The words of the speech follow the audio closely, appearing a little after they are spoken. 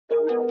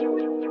How you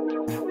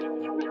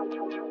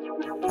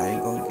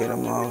gonna get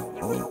them off?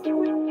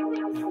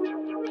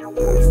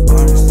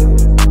 HoodPharmacist.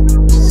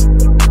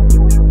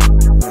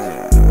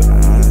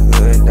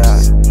 Hood doc.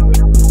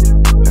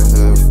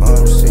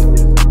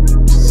 HoodPharmacist.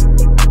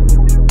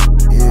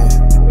 Yeah.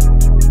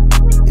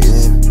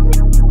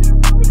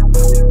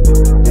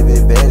 They be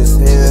bad as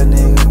hell,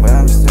 nigga, but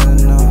I'm still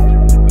no.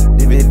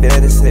 They be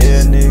bad as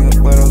hell,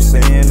 nigga, but I'm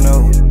saying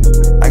no.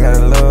 I got a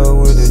love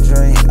with a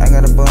drink, I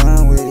got a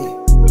bun with it.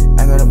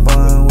 I got a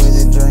bun with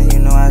a drink, you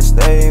know I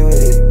stay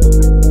with it.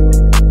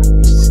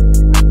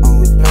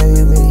 I'ma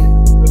play with it.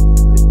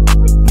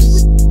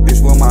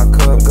 Bitch, where my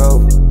cup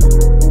go?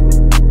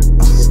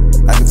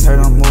 I can turn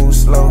on move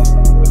slow.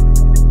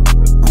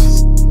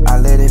 I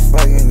let it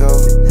fucking go.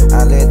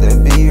 I let the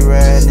beat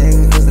ride,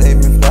 nigga, cause they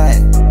been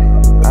plotting.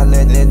 I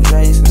let that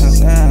drink come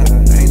down,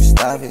 ain't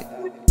stop it.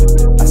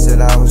 I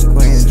said I was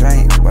quitting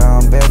drink, but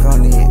I'm back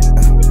on it.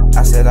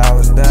 I said I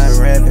was done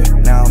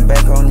rapping, now I'm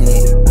back on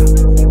it.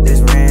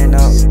 Just ran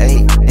up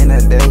 8 in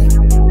a day.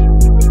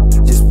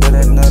 Just put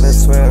another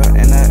 12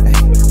 in a 8.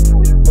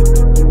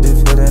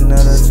 Just put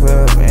another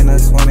 12 in a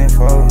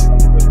 24.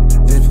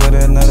 Just put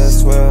another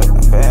 12,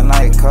 I'm feeling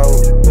like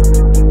Kobe.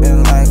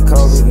 Feeling like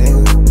Kobe,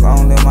 nigga,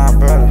 long live my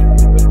brother.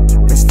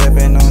 Been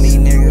stepping on these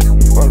niggas,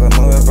 fuck a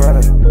mother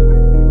brother.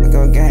 Fuck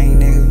your gang,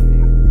 nigga,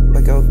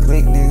 fuck your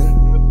clique, nigga.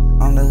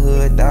 On the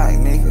hood doc,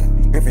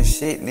 nigga, gripping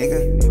shit, nigga.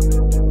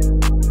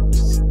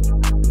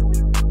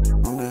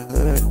 On the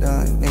hood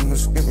doc, nigga,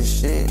 skipping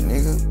shit,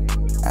 nigga.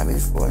 I be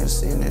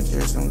forcing the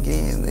juice, I'm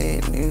getting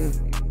lit, nigga.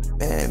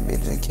 Bad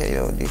bitch and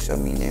KOD, show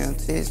me damn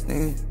tits,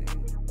 nigga.